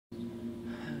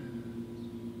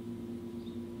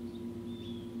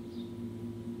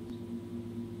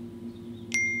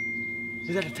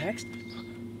Is that a text?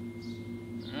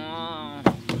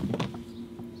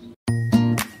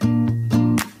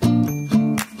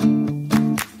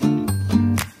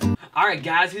 Alright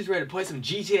guys, who's ready to play some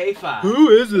GTA 5? Who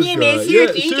is this guy?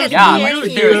 Seriously, You have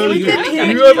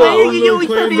our own little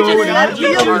claim going on.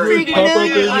 You pop up in.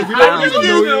 If you don't even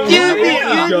know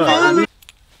you,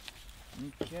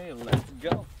 Okay, let's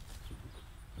go.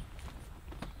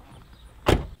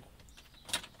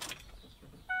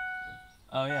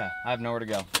 Oh yeah, I have nowhere to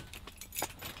go.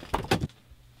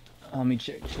 Let me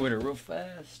check Twitter real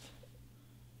fast.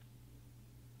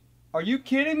 Are you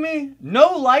kidding me?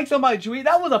 No likes on my tweet?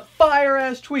 That was a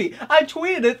fire-ass tweet. I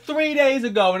tweeted it 3 days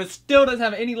ago and it still doesn't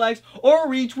have any likes or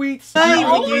retweets. You're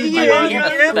not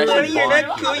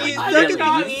cool. You suck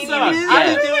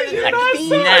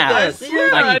at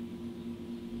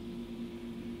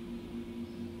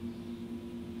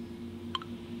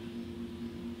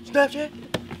Snapchat?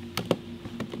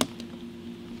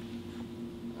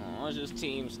 Oh, it's just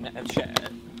Team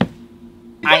Snapchat.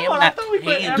 I am not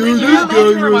paying. dude, this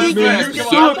guy was man. You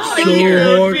suck so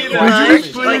hard. Would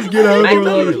you please get out of our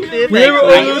life? We never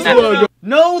own this one.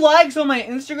 No likes on my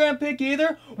Instagram pic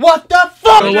either? What the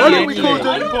fuck? Why don't we call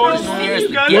that a party? Why is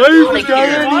this guy in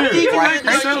here? He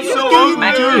sounds so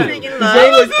ugly too. He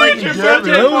sounds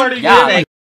like Gavin. Yeah.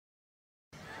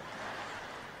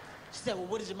 She said, well,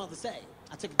 what did your mother say?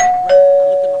 I took a deep breath, I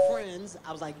looked at my friends,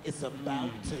 I was like, it's about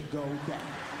to go down.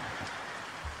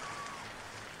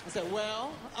 I said,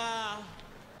 well,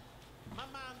 my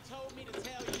mom told me to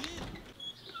tell you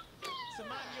to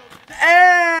mind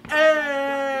your...